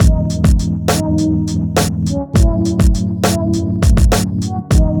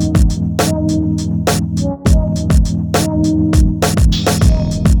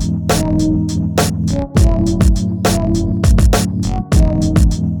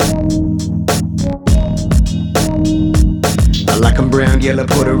Like I'm brown, yellow,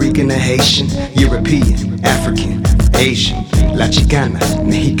 Puerto Rican, or Haitian, European, African, Asian. La Chicana,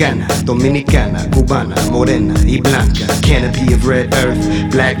 Mexicana, Dominicana, Cubana, Morena y Blanca. Canopy of red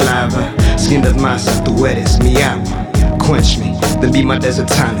earth, black lava. Skin of masa, tú eres mi agua. Quench me, then be my desert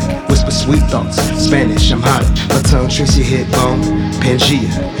tonic. Whisper sweet thoughts, Spanish, I'm hot. My tongue tricks your hip bone,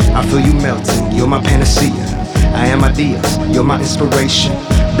 Pangea. I feel you melting, you're my panacea. I am ideas, you're my inspiration.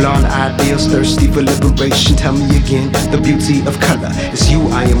 Blonde ideals, thirsty for liberation. Tell me again, the beauty of color. It's you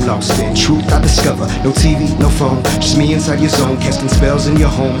I am lost in, truth I discover. No TV, no phone, just me inside your zone. Casting spells in your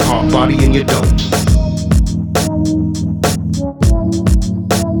home, heart, body in your dome.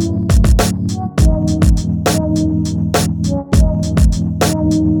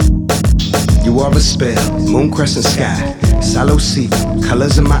 You are a spell, moon crescent sky. Silo seeping,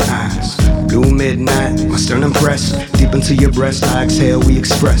 colors in my eyes. Blue midnight, my sternum pressed deep into your breast. I exhale, we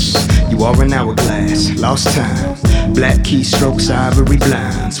express. You are an hourglass, lost time. Black keystrokes, ivory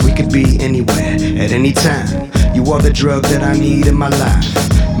blinds. We could be anywhere, at any time. You are the drug that I need in my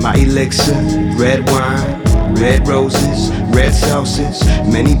life. My elixir, red wine, red roses, red sauces,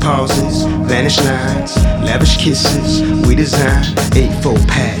 many pauses, vanished lines, lavish kisses. We design 8-fold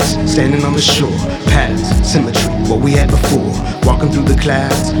paths, standing on the shore. Patterns, symmetry, what we had before. Walking through the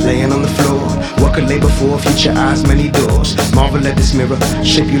clouds, laying on the floor. What could lay before future eyes, many doors. Marvel at this mirror,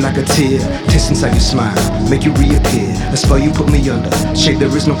 shape you like a tear. Taste inside your smile, make you reappear. A spell you put me under, shape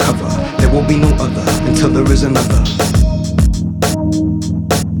there is no cover. There won't be no other until there is another.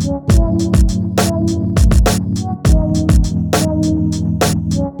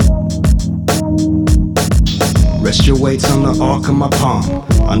 Rest your weights on the arc of my palm.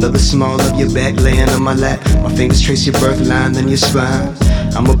 Under the small of your back, laying on my lap. My fingers trace your birth line, then your spine.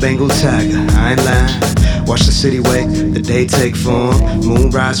 I'm a Bengal tiger, I ain't lying. Watch the city wake, the day take form. Moon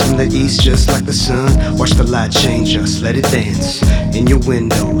rise from the east just like the sun. Watch the light change us, let it dance. In your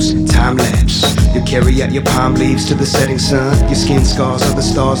windows, time lapse. You carry out your palm leaves to the setting sun. Your skin scars are the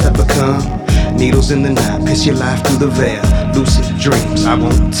stars that become. Needles in the night, pierce your life through the veil. Lucid dreams, I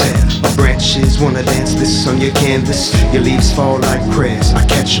won't tell. My branches wanna dance this on your canvas. Your leaves fall like prayers, I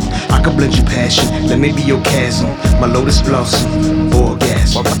catch them. I could blend your passion, let me be your chasm. My lotus blossom,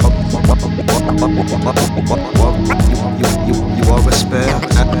 orgasm. You are a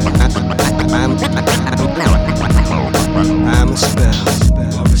spell.